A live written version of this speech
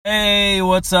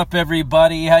what's up,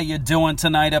 everybody? How you doing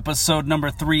tonight? Episode number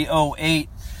 308,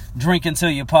 Drink Until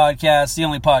You Podcast, the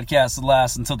only podcast that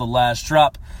lasts until the last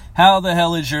drop. How the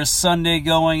hell is your Sunday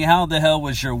going? How the hell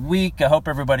was your week? I hope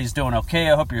everybody's doing okay.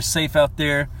 I hope you're safe out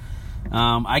there.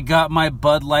 I got my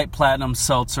Bud Light Platinum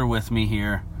Seltzer with me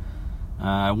here.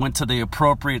 I went to the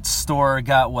appropriate store,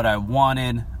 got what I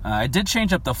wanted. I did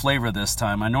change up the flavor this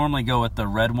time. I normally go with the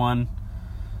red one.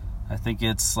 I think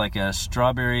it's like a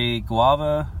strawberry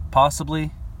guava,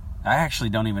 possibly. I actually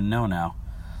don't even know now.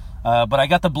 But I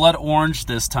got the blood orange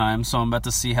this time, so I'm about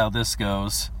to see how this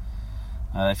goes.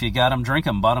 If you got them, drink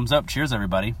them. Bottoms up. Cheers,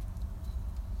 everybody.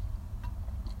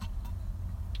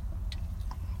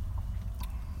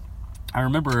 I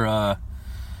remember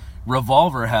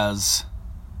Revolver has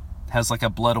like a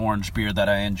blood orange beer that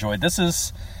I enjoyed. This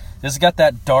has got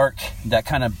that dark, that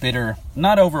kind of bitter,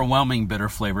 not overwhelming bitter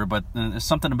flavor, but there's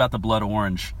something about the blood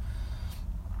orange.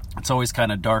 It's always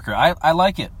kind of darker. I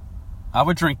like it. I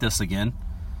would drink this again.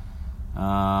 8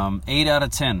 out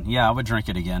of 10. Yeah, I would drink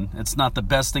it again. It's not the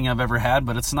best thing I've ever had,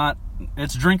 but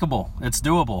it's drinkable. It's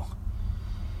doable.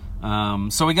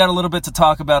 So we got a little bit to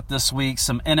talk about this week.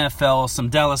 Some NFL, some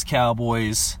Dallas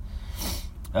Cowboys,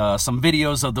 some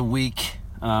videos of the week.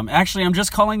 Actually, I'm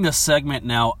just calling this segment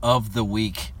now of the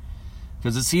week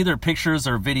because it's either pictures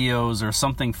or videos or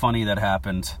something funny that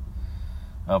happened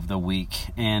of the week.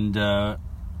 And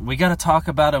we got to talk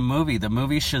about a movie, the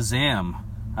movie Shazam.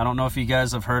 I don't know if you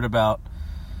guys have heard about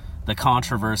the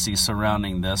controversy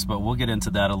surrounding this, but we'll get into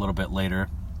that a little bit later.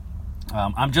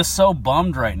 I'm just so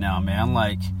bummed right now, man.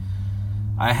 Like,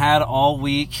 I had all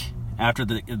week after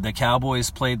the Cowboys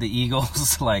played the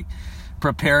Eagles, like,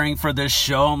 preparing for this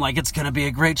show. I'm like, it's going to be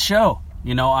a great show.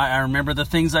 You know, I remember the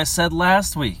things I said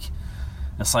last week.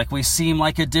 It's like we seem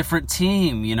like a different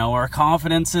team. You know, our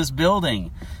confidence is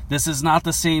building. This is not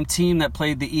the same team that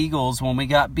played the Eagles when we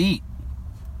got beat.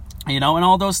 You know, and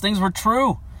all those things were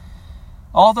true.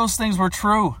 All those things were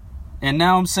true. And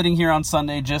now I'm sitting here on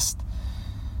Sunday just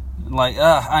like,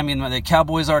 I mean, the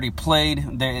Cowboys already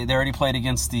played. They already played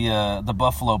against the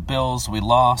Buffalo Bills. We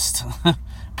lost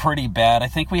pretty bad. I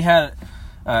think we had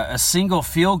a single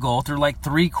field goal through like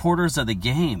 3/4 of the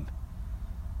game.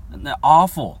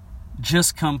 Awful.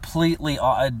 Just completely,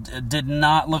 it did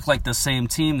not look like the same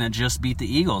team that just beat the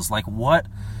Eagles. Like, what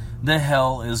the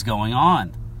hell is going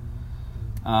on?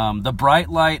 The bright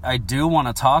light I do want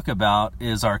to talk about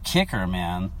is our kicker,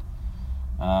 man.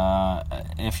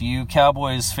 If you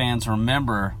Cowboys fans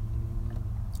remember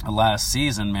last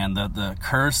season, man, the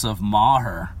curse of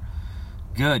Maher.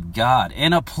 Good God.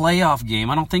 In a playoff game,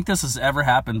 I don't think this has ever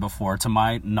happened before, to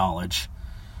my knowledge.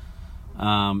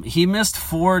 He missed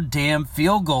 4 damn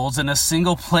field goals in a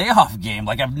single playoff game.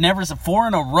 Like, I've never seen 4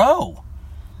 in a row.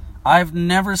 I've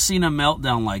never seen a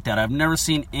meltdown like that. I've never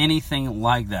seen anything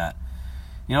like that.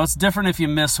 You know, it's different if you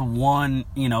miss one,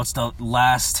 you know, it's the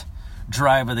last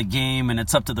drive of the game and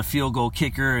it's up to the field goal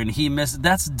kicker and he missed.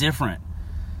 That's different.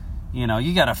 You know,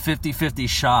 you got a 50-50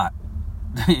 shot,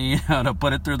 you know, to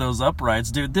put it through those uprights.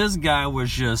 Dude, this guy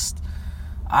was just,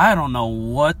 I don't know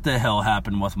what the hell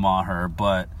happened with Maher,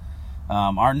 but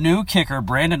our new kicker,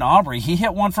 Brandon Aubrey, he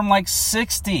hit one from like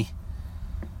 60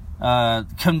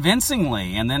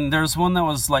 convincingly, and then there's one that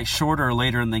was like shorter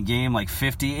later in the game, like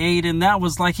 58, and that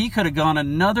was like he could have gone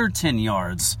another 10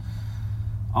 yards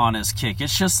on his kick.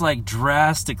 It's just like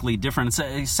drastically different.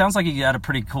 It sounds like he had a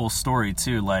pretty cool story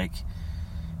too. Like,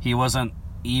 he wasn't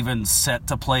even set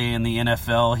to play in the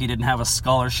NFL. He didn't have a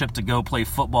scholarship to go play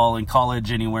football in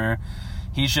college anywhere.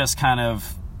 He's just kind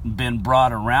of been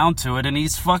brought around to it, and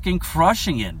he's fucking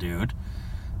crushing it, dude.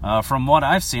 From what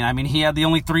I've seen, I mean, he had the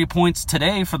only 3 points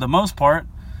today for the most part.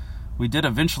 We did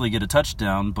eventually get a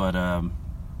touchdown, but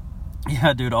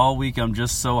yeah, dude, all week I'm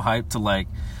just so hyped to like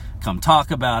come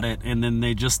talk about it, and then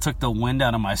they just took the wind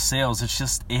out of my sails. It's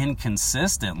just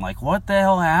inconsistent. Like, what the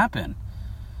hell happened?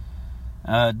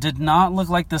 Did not look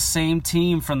like the same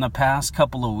team from the past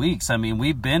couple of weeks. I mean,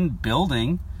 we've been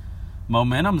building.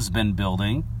 Momentum's been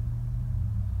building.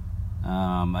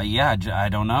 Yeah, I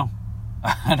don't know.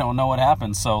 I don't know what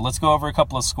happened. So let's go over a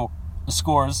couple of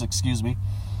scores. Excuse me.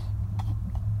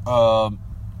 You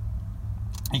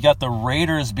got the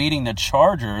Raiders beating the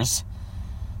Chargers.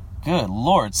 Good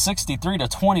Lord,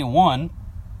 63-21.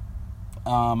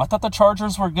 I thought the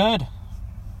Chargers were good.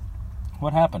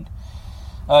 What happened?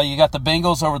 You got the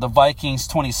Bengals over the Vikings,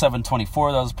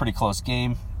 27-24. That was a pretty close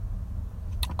game.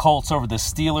 Colts over the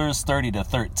Steelers,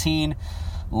 30-13.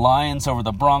 Lions over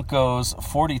the Broncos,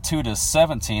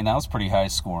 42-17. That was pretty high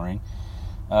scoring.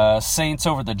 Saints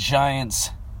over the Giants,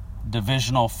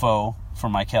 divisional foe for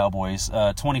my Cowboys,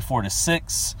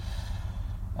 24-6.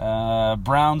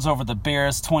 Browns over the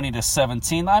Bears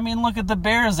 20-17. I mean, look at the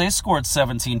Bears. They scored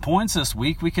 17 points this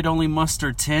week. We could only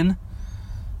muster 10.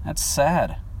 That's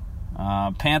sad.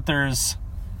 Panthers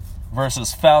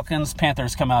versus Falcons.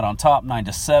 Panthers come out on top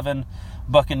 9-7.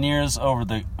 Buccaneers over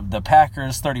the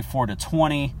Packers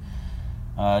 34-20.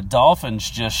 Dolphins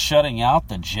just shutting out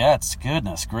the Jets.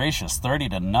 Goodness gracious,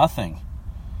 30-0.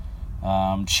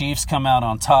 Chiefs come out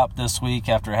on top this week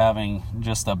after having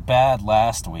just a bad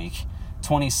last week.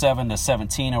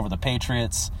 27-17 over the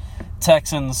Patriots.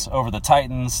 Texans over the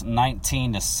Titans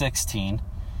 19-16.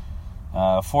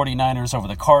 49ers over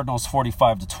the Cardinals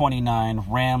 45-29.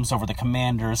 Rams over the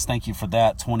Commanders, thank you for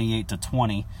that,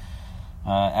 28-20.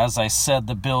 As I said,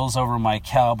 the Bills over my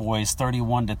Cowboys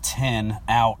 31-10.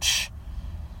 Ouch.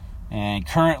 And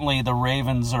currently the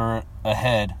Ravens are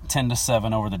ahead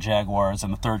 10-7 over the Jaguars in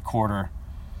the third quarter.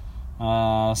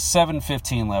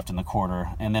 7:15 left in the quarter.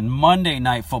 And then Monday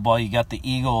Night Football, you got the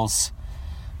Eagles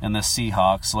and the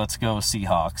Seahawks. Let's go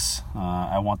Seahawks.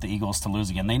 I want the Eagles to lose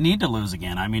again. They need to lose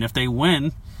again. I mean, if they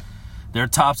win, they're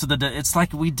tops of the... It's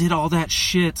like we did all that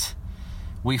shit.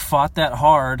 We fought that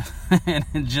hard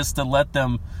and just to let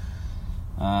them...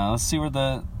 let's see where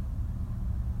the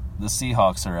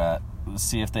Seahawks are at. Let's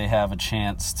see if they have a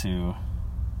chance to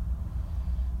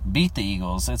beat the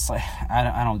Eagles. It's like,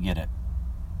 I don't get it.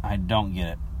 I don't get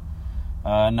it.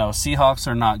 No, Seahawks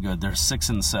are not good. They're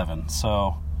 6-7.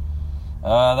 So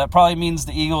that probably means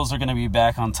the Eagles are going to be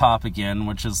back on top again,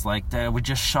 which is like, we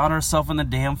just shot ourselves in the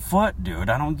damn foot, dude.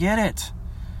 I don't get it.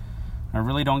 I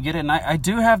really don't get it. And I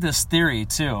do have this theory,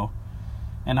 too.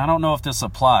 And I don't know if this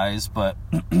applies, but...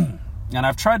 and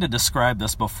I've tried to describe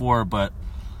this before, but...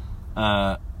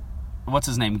 what's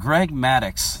his name? Greg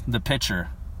Maddux, the pitcher.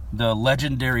 The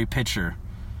legendary pitcher.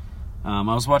 I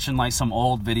was watching like some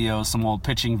old videos, some old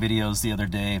pitching videos the other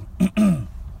day.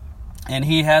 And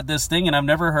he had this thing, and I've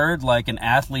never heard like an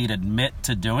athlete admit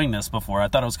to doing this before. I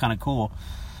thought it was kind of cool.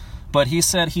 But he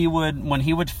said he would, when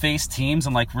he would face teams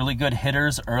and like really good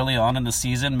hitters early on in the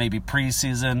season, maybe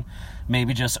preseason,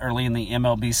 maybe just early in the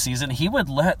MLB season, he would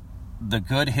let the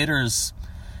good hitters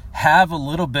have a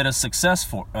little bit of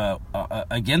success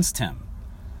against him,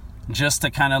 just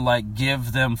to kind of like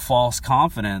give them false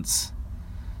confidence,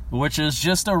 which is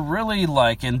just a really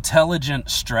like intelligent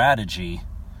strategy,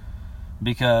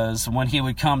 because when he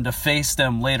would come to face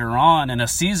them later on in a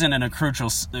season in a crucial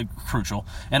situation,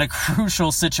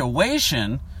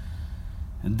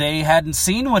 they hadn't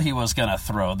seen what he was going to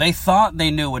throw. They thought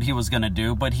they knew what he was going to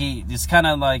do, but it's kind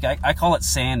of like, I call it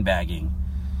sandbagging,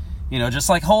 just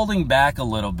like holding back a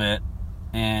little bit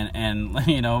and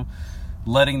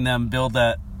letting them build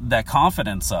that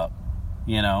confidence up,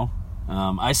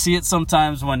 I see it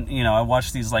sometimes when, I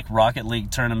watch these like Rocket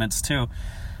League tournaments too.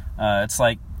 It's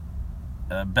like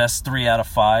best 3 out of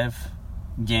 5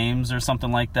 games or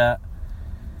something like that.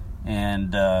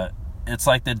 And it's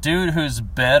like the dude who's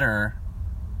better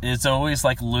is always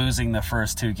like losing the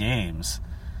first 2 games.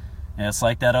 And it's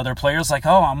like that other player's like,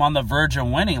 oh, I'm on the verge of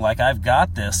winning. Like, I've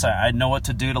got this. I know what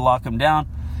to do to lock him down.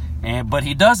 But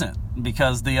he doesn't,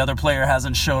 because the other player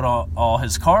hasn't showed all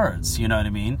his cards. You know what I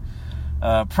mean?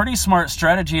 Pretty smart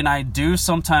strategy, and I do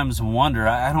sometimes wonder.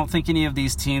 I don't think any of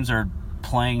these teams are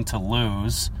playing to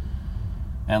lose,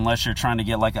 unless you're trying to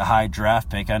get like a high draft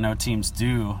pick. I know teams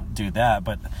do that,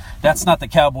 but that's not the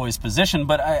Cowboys' position.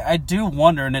 But I do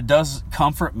wonder, and it does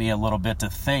comfort me a little bit to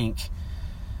think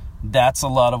that's a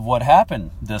lot of what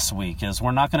happened this week, is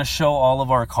we're not going to show all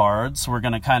of our cards. We're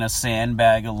going to kind of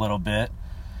sandbag a little bit.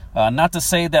 Not to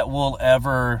say that we'll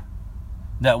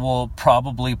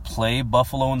probably play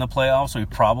Buffalo in the playoffs. We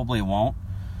probably won't.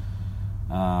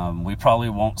 We probably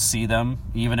won't see them.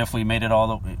 Even if we made it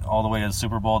all the way to the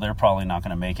Super Bowl, they're probably not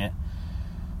going to make it.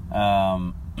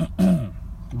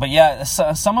 But yeah,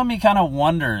 some of me kind of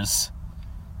wonders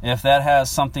if that has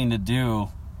something to do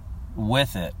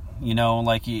with it.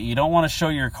 Like you don't want to show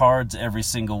your cards every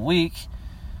single week,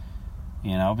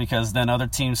 because then other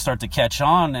teams start to catch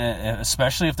on,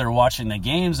 especially if they're watching the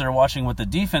games. They're watching what the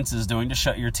defense is doing to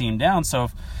shut your team down. So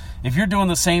if you're doing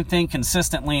the same thing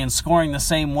consistently and scoring the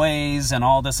same ways and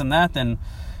all this and that, then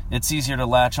it's easier to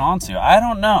latch onto. I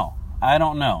don't know.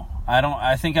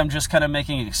 I think I'm just kind of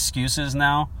making excuses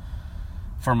now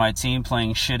for my team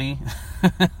playing shitty.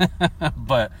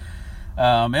 But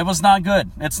it was not good.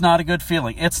 It's not a good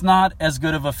feeling. It's not as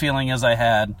good of a feeling as I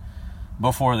had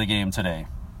before the game today.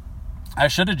 I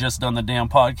should have just done the damn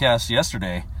podcast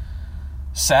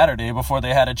Saturday, before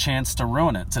they had a chance to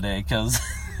ruin it today, because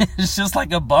it's just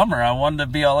like a bummer. I wanted to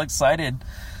be all excited,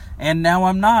 and now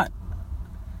I'm not.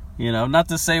 Not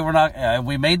to say we're not.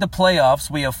 We made the playoffs.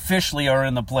 We officially are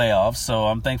in the playoffs, so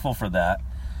I'm thankful for that.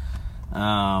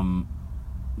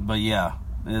 But yeah,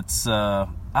 it's I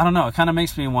don't know. It kind of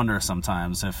makes me wonder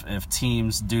sometimes if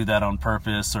teams do that on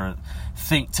purpose or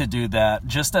think to do that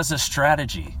just as a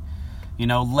strategy.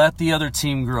 Let the other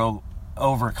team grow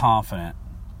overconfident.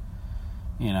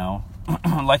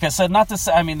 Like I said, not to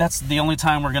say, that's the only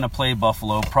time we're going to play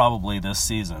Buffalo probably this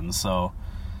season. So,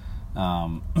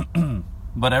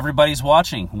 but everybody's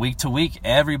watching week to week.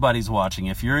 Everybody's watching.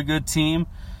 If you're a good team,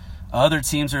 other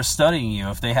teams are studying you.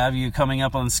 If they have you coming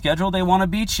up on the schedule, they want to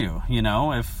beat you.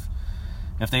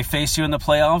 If they face you in the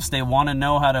playoffs, they want to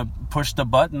know how to push the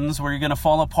buttons where you're going to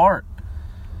fall apart.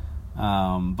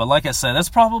 But like I said, that's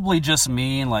probably just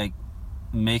me, like,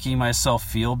 making myself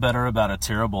feel better about a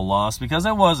terrible loss, because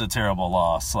it was a terrible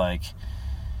loss, like,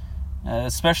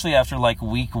 especially after, like,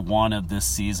 week 1 of this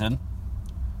season.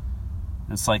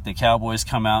 It's like the Cowboys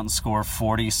come out and score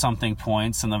 40-something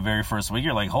points in the very first week.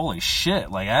 You're like, holy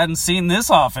shit, like, I hadn't seen this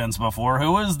offense before.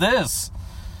 Who is this?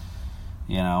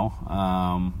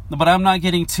 But I'm not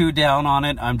getting too down on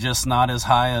it. I'm just not as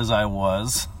high as I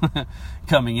was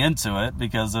coming into it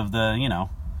because of the,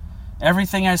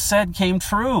 everything I said came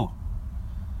true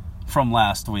from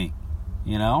last week.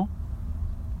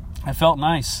 I felt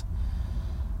nice.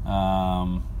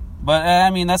 But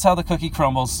that's how the cookie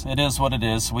crumbles. It is what it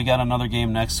is. We got another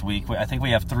game next week. I think we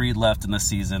have 3 left in the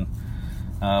season.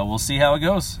 We'll see how it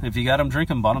goes. If you got them, drink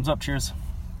them. Bottoms up. Cheers.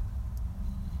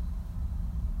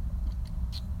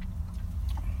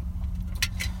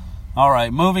 All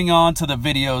right, moving on to the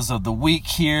videos of the week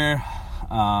here.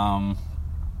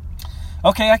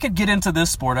 Okay, I could get into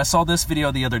this sport. I saw this video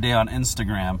the other day on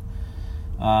Instagram.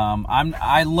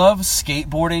 I love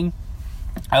skateboarding.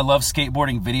 I love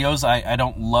skateboarding videos. I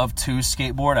don't love to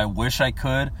skateboard. I wish I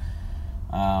could.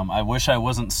 I wish I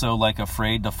wasn't so, like,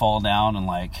 afraid to fall down and,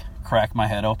 like, crack my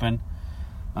head open.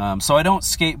 So I don't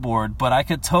skateboard, but I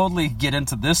could totally get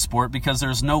into this sport because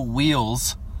there's no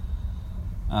wheels.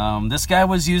 This guy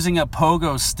was using a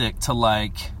pogo stick to,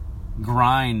 like,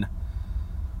 grind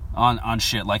on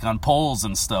shit, like on poles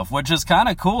and stuff, which is kind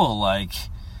of cool. Like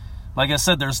I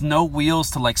said, there's no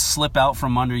wheels to, like, slip out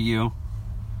from under you.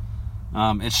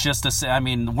 It's just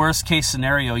worst case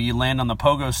scenario, you land on the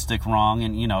pogo stick wrong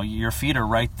and, your feet are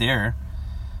right there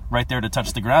to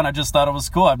touch the ground. I just thought it was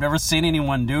cool. I've never seen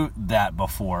anyone do that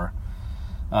before.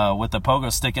 With the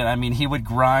pogo stick. And he would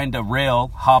grind a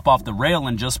rail, hop off the rail,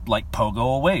 and just, like,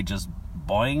 pogo away. Just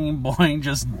boing, boing,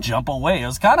 just jump away. It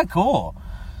was kind of cool.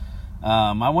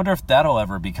 I wonder if that'll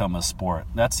ever become a sport.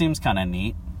 That seems kind of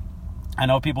neat. I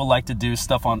know people like to do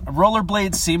stuff on...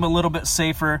 Rollerblades seem a little bit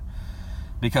safer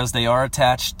because they are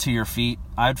attached to your feet.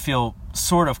 I'd feel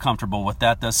sort of comfortable with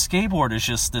that. The skateboard is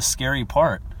just the scary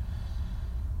part.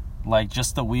 Like,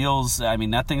 just the wheels,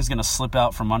 that thing's going to slip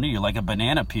out from under you like a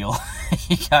banana peel.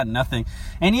 You got nothing.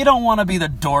 And you don't want to be the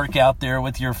dork out there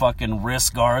with your fucking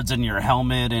wrist guards and your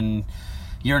helmet and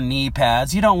your knee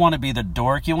pads. You don't want to be the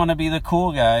dork. You want to be the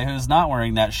cool guy who's not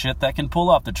wearing that shit that can pull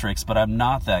off the tricks, but I'm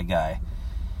not that guy.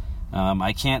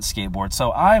 I can't skateboard,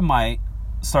 so I might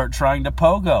start trying to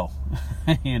pogo.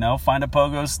 Find a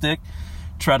pogo stick,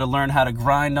 try to learn how to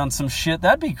grind on some shit.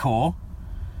 That'd be cool.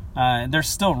 There's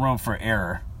still room for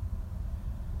error.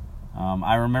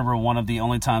 I remember one of the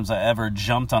only times I ever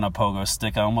jumped on a pogo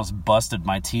stick, I almost busted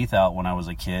my teeth out when I was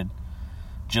a kid.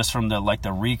 Just from the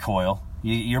recoil.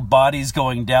 Your body's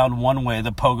going down one way,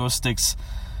 the pogo stick's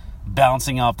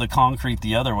bouncing off the concrete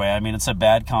the other way. It's a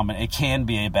bad it can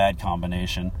be a bad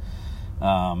combination.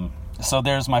 So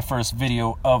there's my first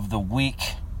video of the week.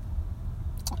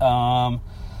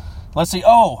 Let's see.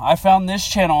 Oh, I found this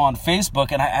channel on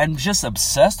Facebook, and I'm just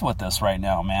obsessed with this right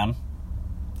now, man.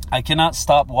 I cannot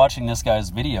stop watching this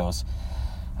guy's videos.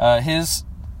 His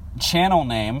channel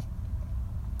name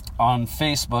on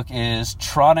Facebook is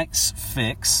Tronics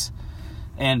Fix.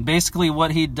 And basically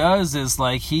what he does is,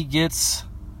 like, he gets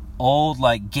old,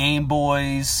 like, Game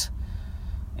Boys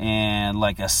and,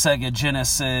 like, a Sega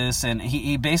Genesis. And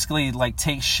he basically, like,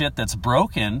 takes shit that's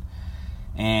broken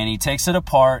and he takes it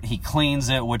apart. He cleans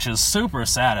it, which is super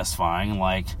satisfying.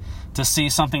 Like, to see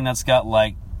something that's got,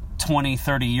 like, 20,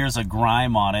 30 years of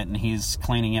grime on it, and he's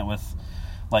cleaning it with,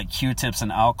 like, Q-tips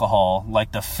and alcohol.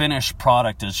 Like, the finished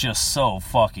product is just so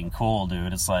fucking cool,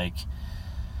 dude. It's like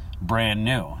brand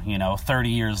new. 30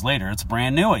 years later, it's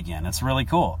brand new again. It's really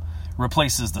cool.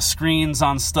 Replaces the screens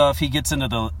on stuff. He gets into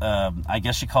the, I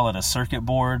guess you call it a circuit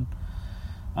board,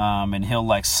 and he'll,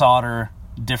 like, solder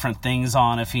different things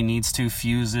on if he needs to,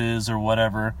 fuses or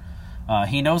whatever.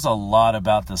 He knows a lot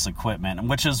about this equipment,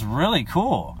 which is really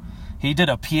cool. He did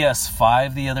a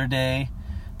PS5 the other day.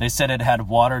 They said it had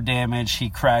water damage.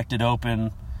 He cracked it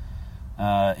open.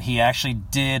 He actually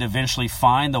did eventually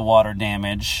find the water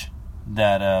damage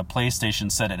that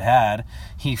PlayStation said it had.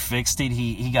 He fixed it.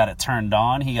 He got it turned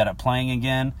on. He got it playing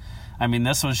again. I mean,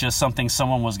 this was just something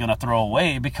someone was going to throw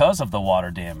away because of the water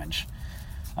damage.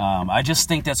 I just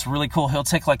think that's really cool. He'll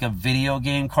take like a video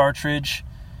game cartridge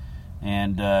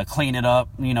and clean it up,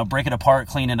 break it apart,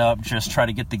 clean it up, just try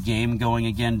to get the game going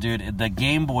again. Dude, the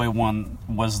Game Boy one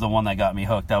was the one that got me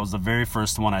hooked. That was the very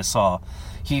first one I saw.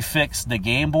 He fixed the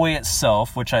Game Boy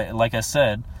itself, which, like I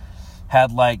said,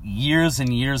 had like years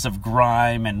and years of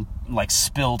grime and like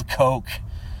spilled Coke,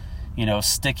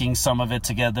 sticking some of it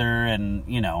together, and,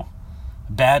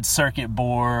 bad circuit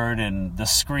board, and the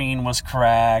screen was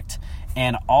cracked.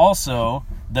 And also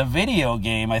the video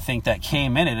game, I think, that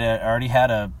came in it already had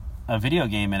a video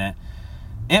game in it.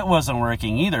 It wasn't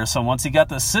working either. So once he got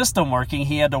the system working,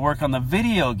 he had to work on the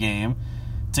video game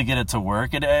to get it to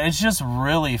work. It's just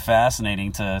really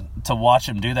fascinating to watch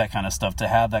him do that kind of stuff, to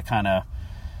have that kind of,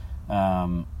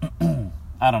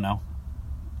 I don't know,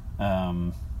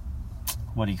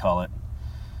 what do you call it?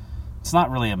 It's not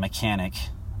really a mechanic,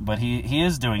 but he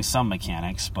is doing some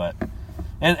mechanics, but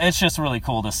it's just really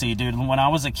cool to see, dude. When I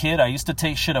was a kid, I used to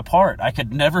take shit apart. I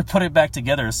could never put it back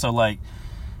together. So like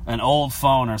an old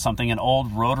phone or something, an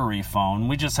old rotary phone,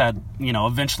 we just had,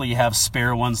 eventually you have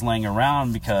spare ones laying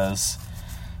around because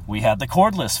we had the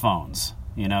cordless phones.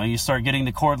 You start getting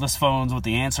the cordless phones with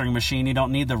the answering machine. You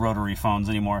don't need the rotary phones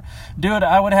anymore. Dude,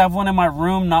 I would have one in my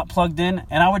room not plugged in,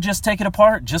 and I would just take it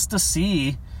apart just to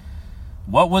see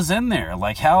what was in there,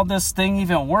 like how this thing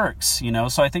even works,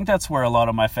 So I think that's where a lot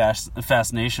of my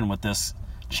fascination with this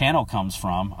channel comes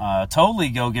from. Totally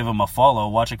go give him a follow,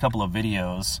 watch a couple of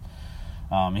videos.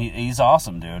 He's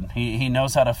awesome, dude. He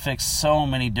knows how to fix so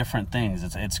many different things.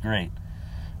 It's great.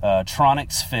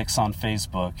 Tronics Fix on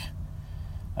Facebook.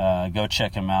 Go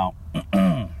check him out.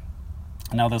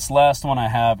 Now this last one I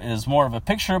have is more of a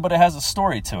picture, but it has a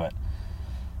story to it.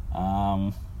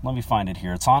 Let me find it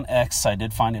here. It's on X. I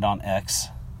did find it on X.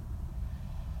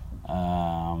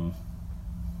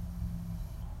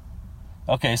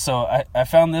 Okay, so I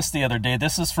found this the other day.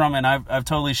 This is from, and I've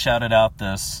totally shouted out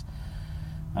this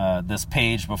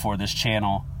page before, this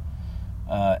channel,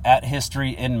 at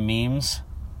History in Memes.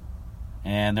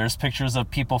 And there's pictures of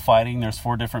people fighting. There's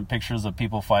 4 different pictures of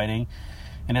people fighting.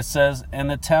 And it says, in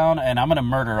the town, and I'm going to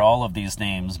murder all of these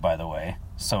names, by the way,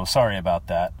 so sorry about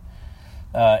that.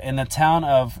 In the town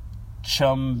of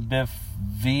Chumbavicas,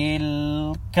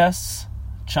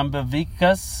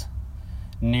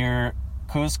 near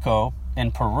Cuzco,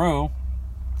 in Peru,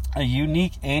 a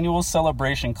unique annual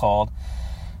celebration called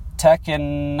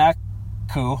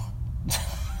Takanaku.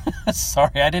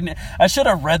 Sorry, I should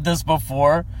have read this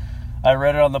before I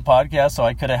read it on the podcast, so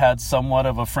I could have had somewhat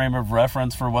of a frame of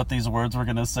reference for what these words were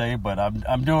going to say, but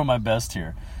I'm doing my best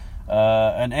here.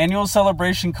 An annual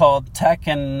celebration called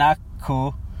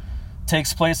Takanaku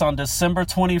takes place on December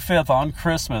 25th on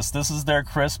Christmas. This is their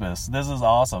Christmas. This is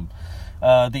awesome.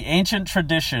 The ancient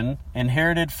tradition,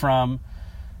 inherited from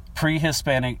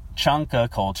pre-Hispanic Chanca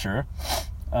culture,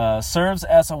 serves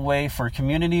as a way for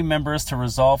community members to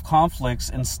resolve conflicts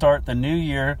and start the new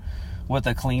year with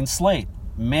a clean slate.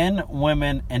 Men,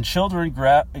 women, and children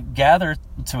gather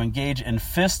to engage in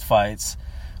fist fights,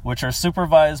 which are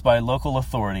supervised by local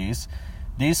authorities.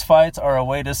 These fights are a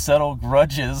way to settle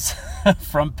grudges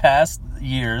from past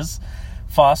years,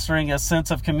 fostering a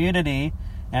sense of community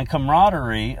and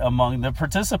camaraderie among the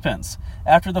participants.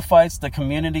 After the fights, the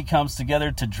community comes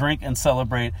together to drink and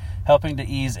celebrate, helping to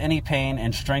ease any pain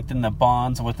and strengthen the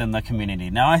bonds within the community.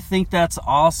 Now, I think that's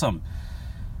awesome.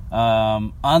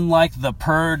 Unlike the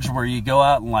Purge, where you go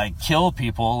out and like kill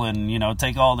people and,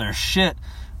 take all their shit,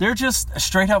 they're just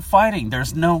straight up fighting.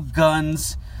 There's no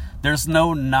guns. There's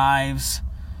no knives.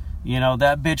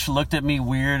 That bitch looked at me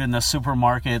weird in the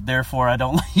supermarket, therefore I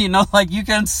don't, you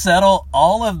can settle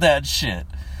all of that shit.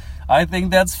 I think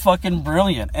that's fucking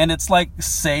brilliant. And it's like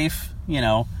safe,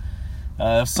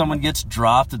 if someone gets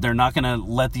dropped, they're not going to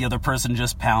let the other person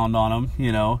just pound on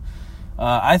them,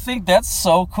 I think that's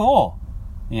so cool.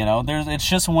 It's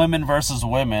just women versus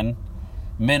women,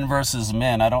 men versus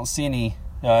men. I don't see any,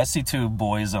 I see 2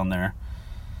 boys on there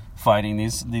fighting.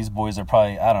 These boys are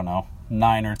probably, I don't know,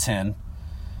 9 or 10.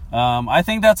 I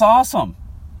think that's awesome.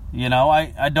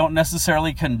 I don't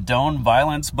necessarily condone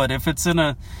violence, but if it's in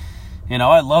a,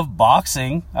 I love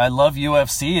boxing, I love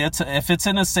UFC. If it's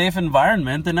in a safe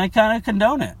environment, then I kind of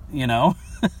condone it,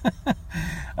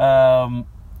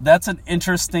 That's an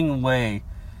interesting way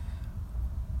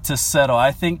to settle.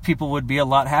 I think people would be a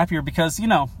lot happier because,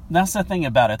 that's the thing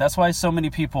about it. That's why so many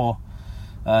people,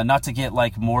 not to get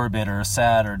like morbid or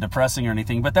sad or depressing or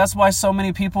anything, but that's why so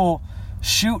many people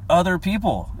shoot other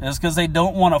people is because they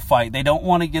don't want to fight. They don't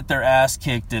want to get their ass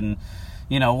kicked and,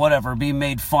 whatever, be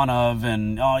made fun of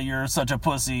and, oh, you're such a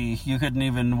pussy, you couldn't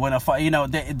even win a fight.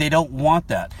 They don't want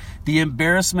that. The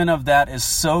embarrassment of that is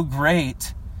so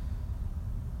great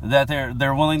that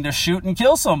they're willing to shoot and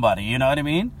kill somebody, you know what I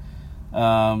mean?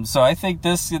 So I think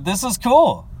this is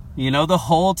cool. The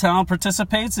whole town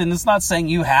participates, and it's not saying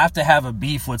you have to have a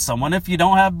beef with someone. If you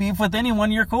don't have beef with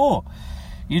anyone, you're cool.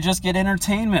 You just get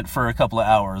entertainment for a couple of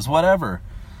hours, whatever.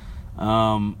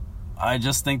 I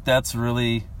just think that's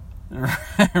really,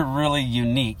 really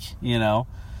unique,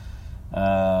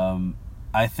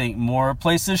 I think more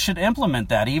places should implement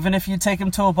that, even if you take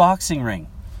them to a boxing ring.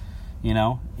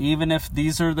 Even if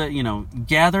these are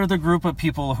gather the group of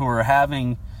people who are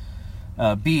having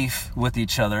beef with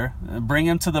each other, bring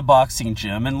them to the boxing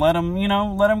gym and let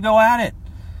them go at it.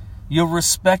 You'll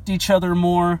respect each other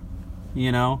more,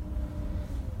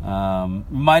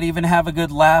 might even have a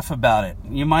good laugh about it.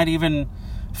 You might even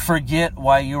forget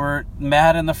why you were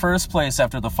mad in the first place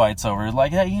after the fight's over.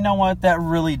 Like, hey, you know what? That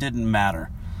really didn't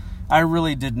matter. I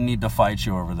really didn't need to fight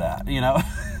you over that,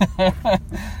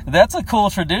 That's a cool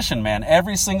tradition, man.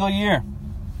 Every single year.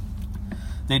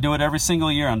 They do it every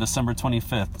single year on December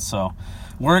 25th. So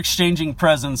we're exchanging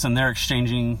presents and they're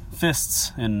exchanging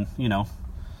fists. And,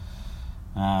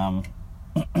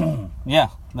 yeah,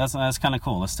 that's kind of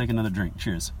cool. Let's take another drink.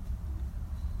 Cheers.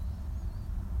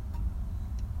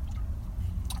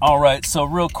 All right, so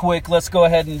real quick, let's go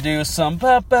ahead and do some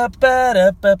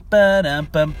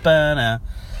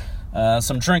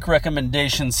drink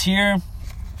recommendations here.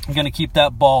 I'm going to keep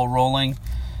that ball rolling.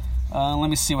 Let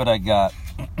me see what I got.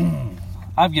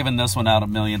 I've given this one out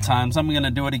 1,000,000 times. I'm going to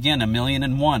do it again,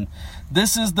 1,000,001.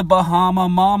 This is the Bahama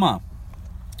Mama.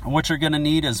 What you're going to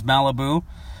need is Malibu,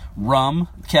 rum,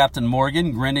 Captain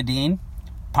Morgan, grenadine,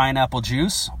 pineapple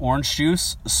juice, orange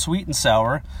juice, sweet and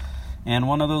sour, and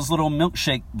one of those little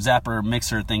milkshake zapper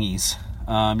mixer thingies.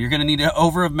 You're going to need an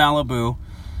over of Malibu,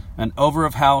 an over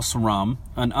of house rum,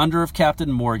 an under of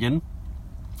Captain Morgan,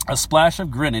 a splash of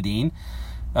grenadine,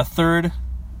 a third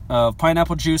of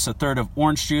pineapple juice, a third of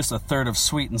orange juice, a third of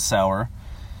sweet and sour.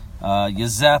 You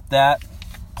zap that,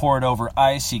 pour it over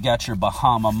ice. You got your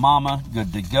Bahama Mama,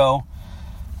 good to go.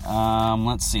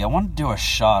 Let's see. I want to do a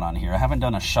shot on here. I haven't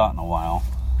done a shot in a while.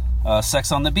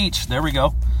 Sex on the beach. There we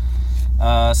go.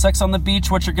 Sex on the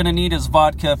beach. What you're going to need is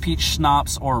vodka, peach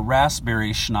schnapps, or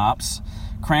raspberry schnapps,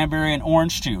 cranberry and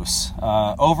orange juice.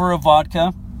 Over of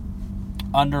vodka,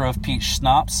 under of peach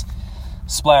schnapps,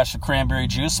 splash of cranberry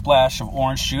juice, splash of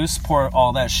orange juice. Pour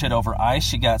all that shit over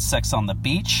ice. You got sex on the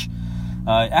beach.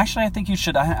 Actually, I think you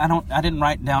should. I didn't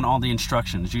write down all the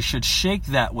instructions. You should shake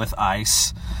that with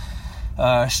ice.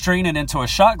 Strain it into a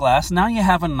shot glass. Now you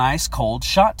have a nice cold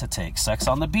shot to take. Sex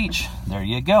on the beach. There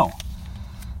you go.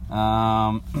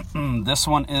 This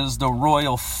one is the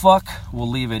Royal Fuck. We'll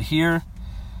leave it here.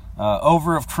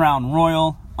 Over of Crown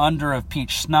Royal, under of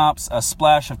peach schnapps, a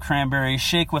splash of cranberry,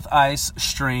 shake with ice,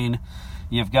 strain.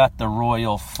 You've got the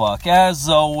Royal Fuck. As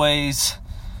always,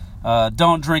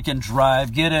 don't drink and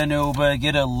drive. Get an Uber,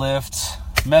 get a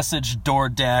Lyft, message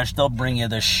DoorDash. They'll bring you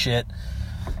the shit.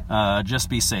 Just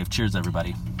be safe. Cheers,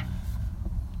 everybody.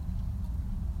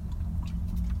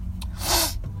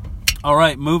 All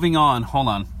right, moving on. Hold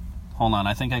on.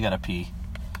 I think I gotta pee.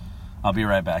 I'll be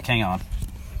right back. Hang on.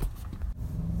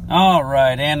 All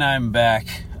right, and I'm back.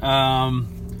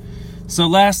 So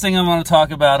last thing I want to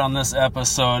talk about on this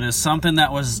episode is something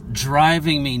that was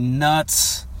driving me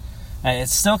nuts. It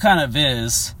still kind of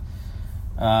is,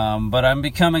 but I'm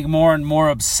becoming more and more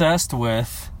obsessed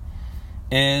with,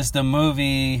 is the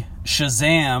movie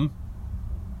Shazam.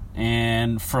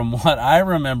 And from what I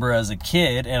remember as a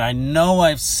kid, and I know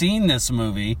I've seen this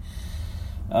movie,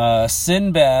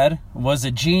 Sinbad was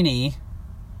a genie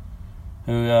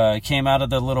who came out of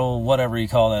the little, whatever you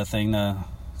call that thing.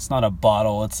 It's not a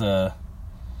bottle, it's a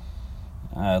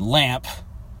lamp.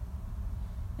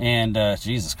 And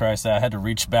Jesus Christ, I had to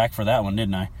reach back for that one,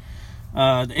 didn't I?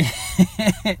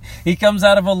 He comes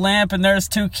out of a lamp, and there's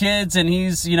two kids, and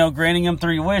he's, granting them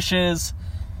 3 wishes.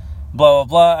 Blah,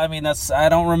 blah, blah. I mean, I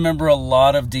don't remember a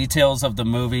lot of details of the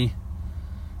movie.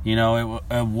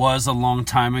 It was a long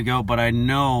time ago, but I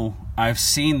know I've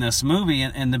seen this movie,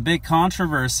 and the big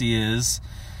controversy is,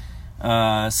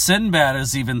 Sinbad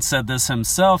has even said this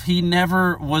himself, he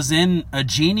never was in a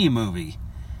genie movie.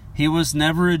 He was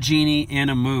never a genie in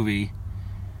a movie.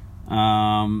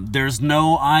 There's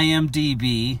no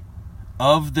IMDb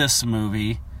of this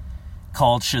movie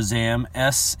called Shazam,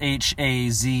 Shazam.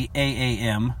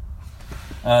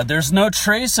 There's no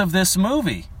trace of this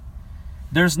movie.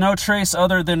 there's no trace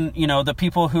other than, you know, the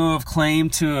people who have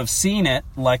claimed to have seen it,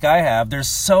 like I have. There's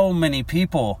so many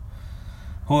people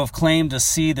who have claimed to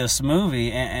see this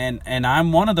movie, and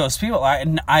I'm one of those people.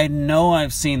 I know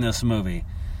I've seen this movie.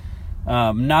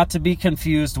 Not to be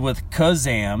confused with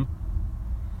Kazam,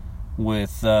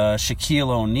 with Shaquille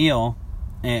O'Neal.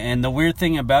 And the weird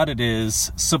thing about it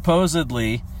is,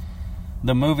 supposedly,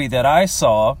 the movie that I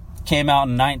saw came out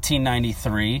in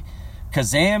 1993.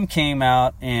 Kazam came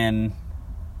out in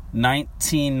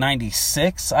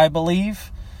 1996, I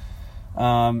believe.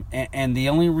 And the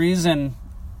only reason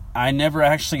I never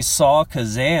actually saw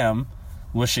Kazam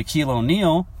with Shaquille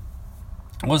O'Neal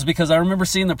was because I remember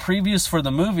seeing the previews for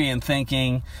the movie and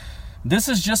thinking, this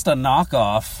is just a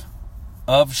knockoff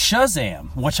of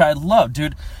Shazam, which I love,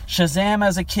 dude. Shazam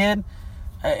as a kid,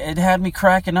 it had me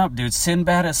cracking up, dude.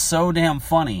 Sinbad is so damn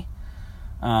funny.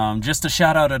 Just to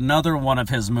shout out another one of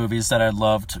his movies that I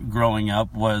loved growing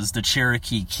up was The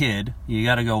Cherokee Kid. You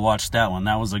got to go watch that one.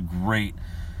 That was a great,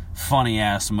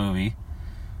 funny-ass movie.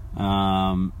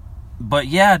 But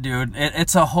yeah, dude,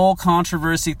 it's a whole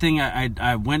controversy thing.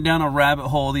 I went down a rabbit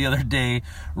hole the other day,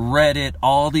 read it,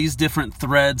 all these different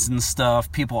threads and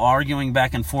stuff, people arguing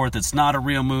back and forth. It's not a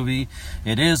real movie.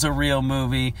 It is a real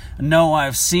movie. No,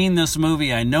 I've seen this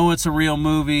movie. I know it's a real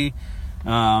movie.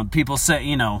 People say,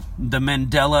 you know, the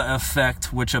Mandela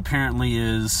effect, which apparently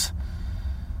is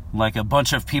like a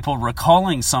bunch of people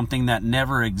recalling something that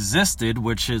never existed,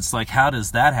 which is like, how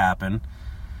does that happen?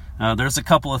 There's a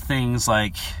couple of things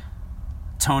like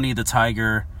Tony the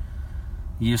Tiger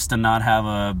used to not have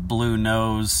a blue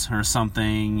nose or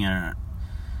something.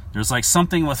 There's like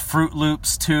something with Fruit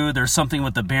Loops too. There's something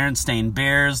with the Berenstain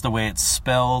Bears, the way it's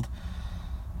spelled.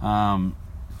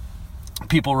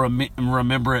 People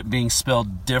remember it being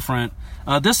spelled different.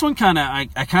 This one kind of,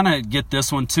 I kind of get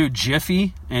this one too.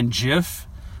 Jiffy and Jif,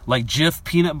 like Jif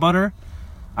peanut butter.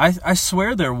 I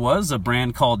swear there was a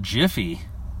brand called Jiffy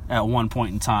at one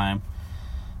point in time.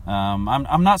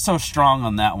 I'm not so strong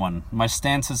on that one. My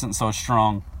stance isn't so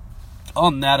strong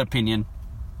on that opinion.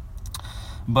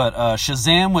 But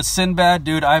Shazam with Sinbad,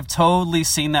 dude, I've totally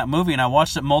seen that movie, and I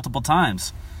watched it multiple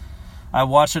times. I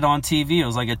watched it on TV. It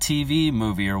was like a TV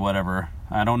movie or whatever.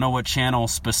 I don't know what channel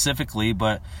specifically,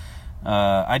 but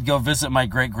I'd go visit my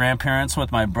great-grandparents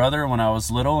with my brother when I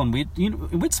was little, and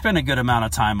we'd spend a good amount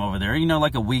of time over there, you know,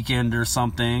 like a weekend or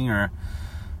something, or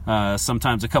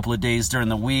sometimes a couple of days during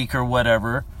the week or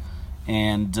whatever.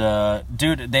 And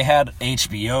dude, they had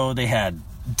HBO, they had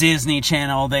Disney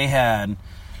Channel, they had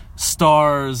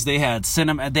Stars, they had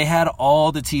cinema, they had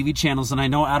all the TV channels. And I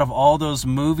know out of all those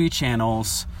movie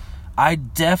channels, I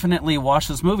definitely watched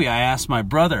this movie. I asked my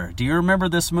brother, do you remember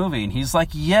this movie? And he's like,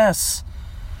 yes.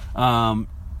 3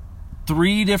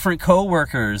 different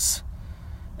coworkers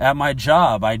at my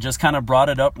job, I just kind of brought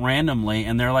it up randomly,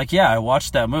 and they're like, yeah, I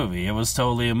watched that movie. It was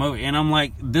totally a movie. And I'm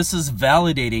like, this is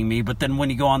validating me. But then when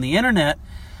you go on the internet,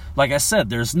 like I said,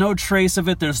 there's no trace of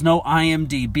it. There's no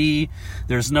IMDb.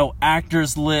 There's no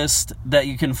actors list that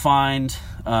you can find.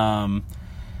 I'm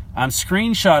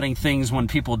screenshotting things when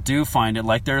people do find it.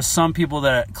 Like, there's some people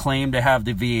that claim to have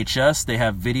the VHS. They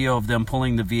have video of them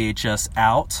pulling the VHS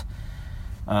out.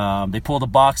 They pull the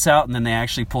box out, and then they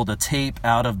actually pull the tape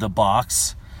out of the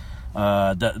box.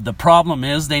 The problem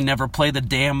is they never play the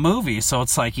damn movie, so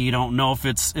it's like you don't know if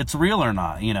it's real or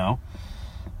not, you know.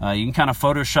 You can kind of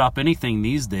Photoshop anything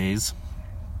these days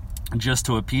just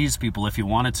to appease people if you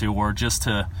wanted to, or just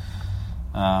to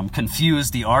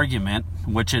confuse the argument,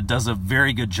 which it does a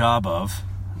very good job of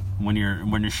when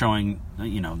you're showing,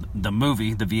 you know, the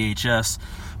movie, the VHS.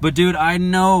 But dude, I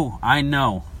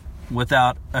know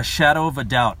without a shadow of a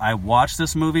doubt, I watched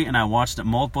this movie, and I watched it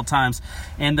multiple times.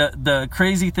 And the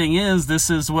crazy thing is, this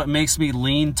is what makes me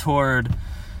lean toward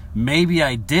maybe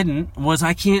I didn't, was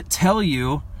I can't tell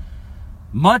you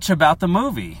much about the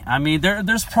movie. I mean,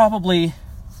 there's probably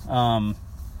a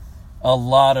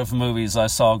lot of movies I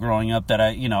saw growing up that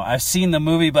I've seen the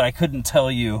movie, but I couldn't tell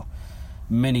you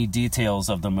many details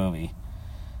of the movie.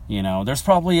 You know, there's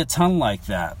probably a ton like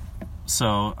that.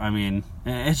 So, I mean,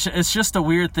 it's just a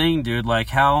weird thing, dude. Like,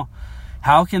 how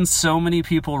can so many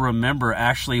people remember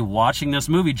actually watching this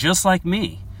movie just like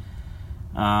me?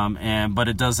 But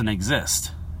it doesn't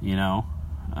exist, you know?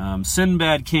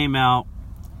 Sinbad came out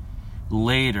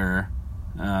later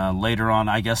on,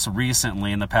 I guess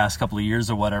recently, in the past couple of years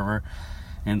or whatever,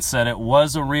 and said it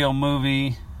was a real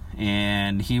movie,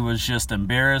 and he was just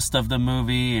embarrassed of the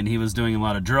movie, and he was doing a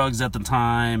lot of drugs at the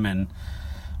time, and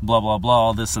blah, blah, blah,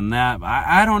 all this and that.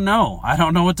 I don't know. I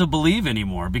don't know what to believe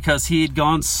anymore, because he had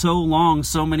gone so long,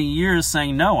 so many years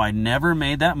saying, no, I never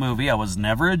made that movie. I was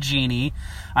never a genie.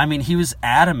 I mean, he was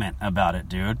adamant about it,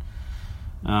 dude.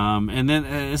 And then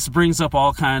this brings up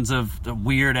all kinds of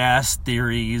weird-ass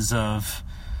theories of,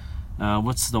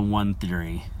 what's the one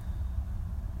theory?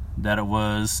 That it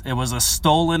was a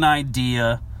stolen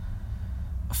idea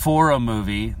for a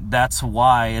movie. That's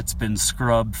why it's been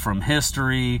scrubbed from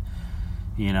history.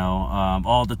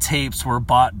 All the tapes were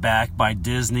bought back by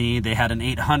Disney. They had an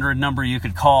 800 number you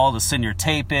could call to send your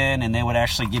tape in, and they would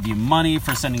actually give you money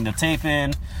for sending the tape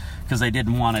in because they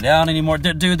didn't want it out anymore.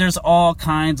 Dude, there's all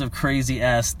kinds of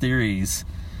crazy-ass theories.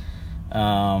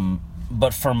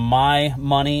 But for my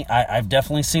money, I've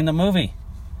definitely seen the movie.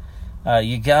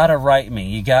 You gotta write me.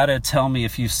 You gotta tell me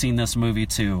if you've seen this movie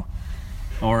too,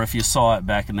 or if you saw it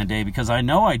back in the day, because I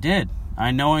know I did.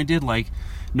 Like,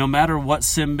 no matter what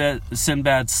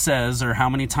Sinbad says or how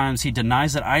many times he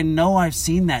denies it, I know I've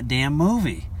seen that damn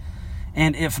movie.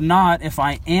 And if not, if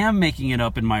I am making it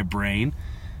up in my brain,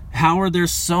 how are there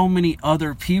so many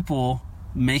other people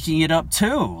making it up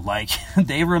too? Like,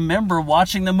 they remember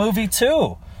watching the movie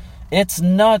too. It's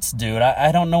nuts, dude.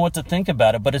 I don't know what to think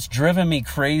about it, but it's driven me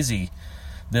crazy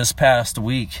this past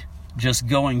week, just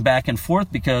going back and forth,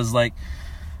 because, like,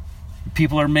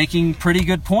 people are making pretty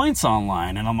good points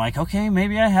online, and I'm like, okay,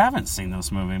 maybe I haven't seen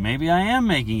this movie. Maybe I am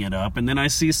making it up. And then I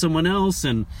see someone else,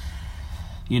 and,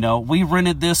 we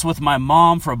rented this with my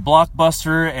mom for a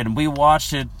Blockbuster, and we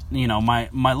watched it.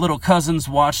 My little cousins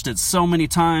watched it so many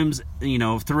times,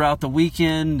 throughout the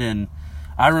weekend, and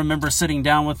I remember sitting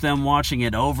down with them watching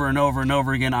it over and over and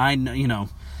over again.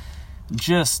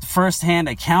 Just firsthand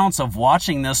accounts of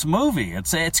watching this movie.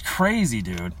 It's crazy,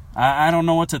 dude. I don't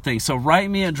know what to think. So write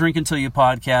me at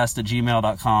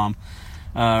drinkuntilyouPodcast@gmail.com.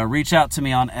 Reach out to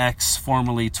me on X,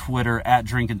 formerly Twitter, at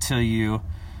drinkuntilyou,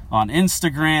 on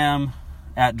Instagram,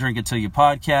 at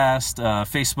drinkuntilyouPodcast,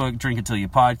 Facebook,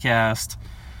 drinkuntilyouPodcast.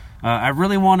 I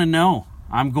really want to know.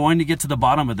 I'm going to get to the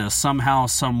bottom of this somehow,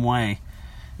 some way.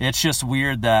 It's just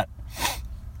weird that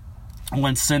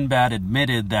when Sinbad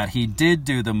admitted that he did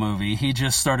do the movie, he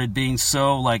just started being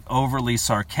so, like, overly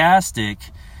sarcastic.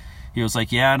 He was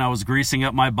like, yeah, and I was greasing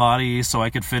up my body so I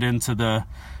could fit into the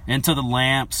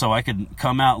lamp so I could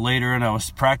come out later, and I was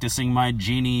practicing my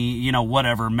genie,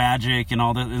 whatever, magic and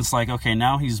all that. It's like, okay,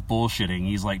 now he's bullshitting.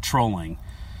 He's, like, trolling.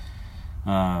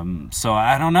 So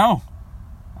I don't know.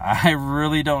 I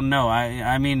really don't know.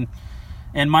 I mean,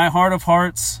 in my heart of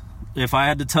hearts, if I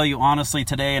had to tell you honestly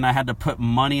today and I had to put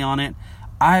money on it,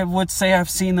 I would say I've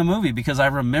seen the movie, because I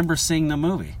remember seeing the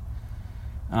movie.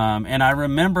 And I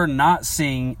remember not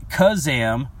seeing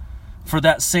Kazam for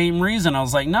that same reason. I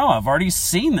was like, no, I've already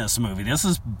seen this movie. This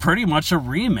is pretty much a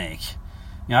remake.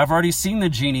 I've already seen the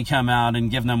genie come out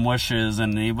and give them wishes,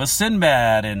 and it was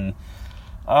Sinbad, and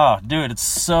oh, dude, it's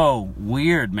so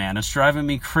weird, man. It's driving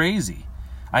me crazy.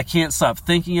 I can't stop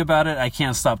thinking about it. I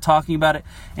can't stop talking about it.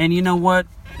 And you know what?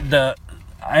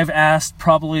 I've asked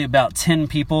probably about 10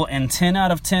 people, and 10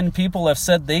 out of 10 people have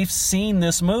said they've seen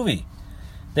this movie.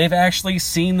 They've actually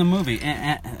seen the movie.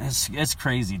 It's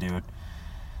crazy, dude.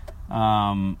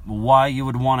 Why you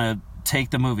would want to take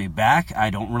the movie back, I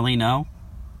don't really know.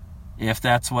 If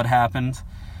that's what happened.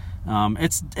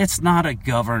 It's not a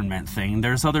government thing.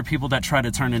 There's other people that try to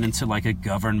turn it into like a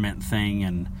government thing,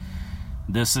 and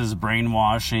this is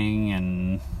brainwashing,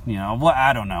 and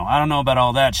I don't know. I don't know about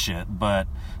all that shit, but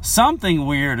something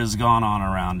weird has gone on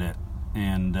around it.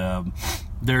 And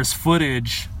there's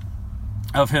footage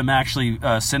of him actually,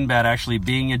 Sinbad actually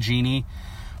being a genie,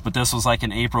 but this was like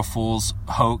an April Fool's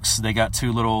hoax. They got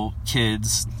two little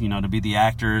kids, to be the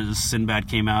actors. Sinbad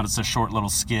came out. It's a short little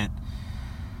skit.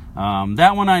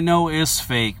 That one I know is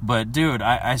fake, but dude,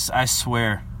 I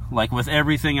swear, like, with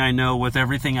everything I know, with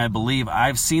everything I believe,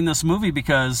 I've seen this movie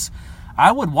because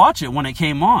I would watch it when it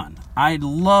came on. I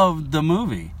loved the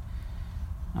movie.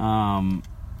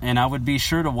 And I would be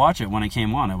sure to watch it when it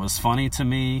came on. It was funny to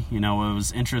me, it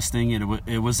was interesting,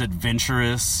 it was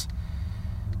adventurous.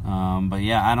 But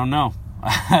yeah, I don't know.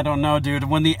 I don't know, dude.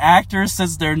 When the actor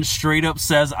sits there and straight up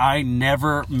says, I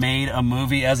never made a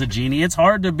movie as a genie, it's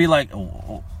hard to be like,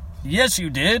 oh, yes, you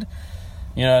did.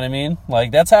 You know what I mean?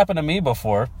 Like, that's happened to me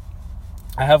before.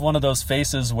 I have one of those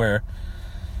faces where,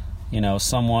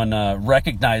 someone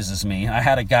recognizes me. I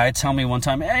had a guy tell me one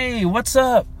time, hey, what's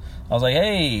up? I was like,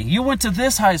 hey, you went to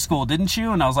this high school, didn't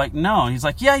you? And I was like, no. And he's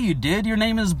like, yeah, you did. Your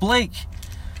name is Blake.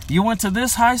 You went to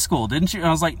this high school, didn't you? And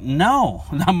I was like, no,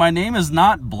 my name is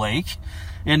not Blake.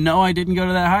 And no, I didn't go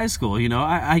to that high school.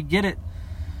 I get it.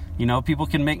 People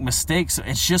can make mistakes.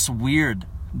 It's just weird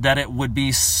that it would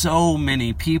be so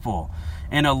many people.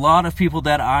 And a lot of people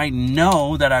that I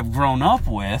know that I've grown up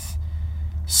with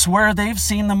swear they've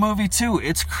seen the movie too.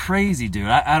 It's crazy, dude.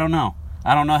 I don't know.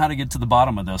 I don't know how to get to the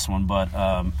bottom of this one, but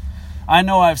I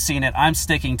know I've seen it. I'm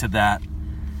sticking to that.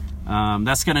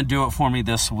 That's going to do it for me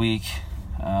this week.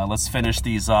 Let's finish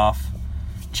these off.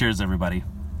 Cheers, everybody.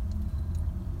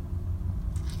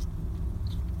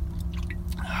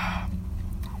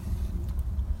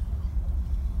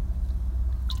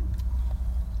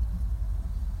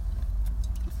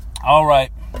 All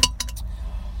right.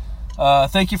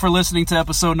 Thank you for listening to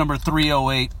episode number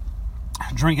 308.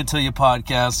 Drink Until You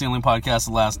podcast, the only podcast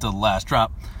that lasts till the last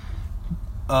drop.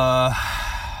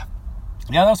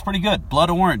 Yeah, that was pretty good. Blood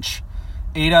Orange,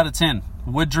 8 out of 10.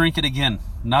 Would drink it again.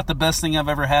 Not the best thing I've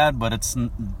ever had, but it's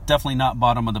definitely not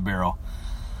bottom of the barrel.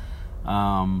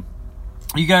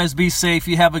 You guys be safe.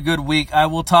 You have a good week. I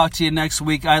will talk to you next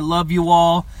week. I love you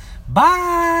all.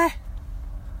 Bye.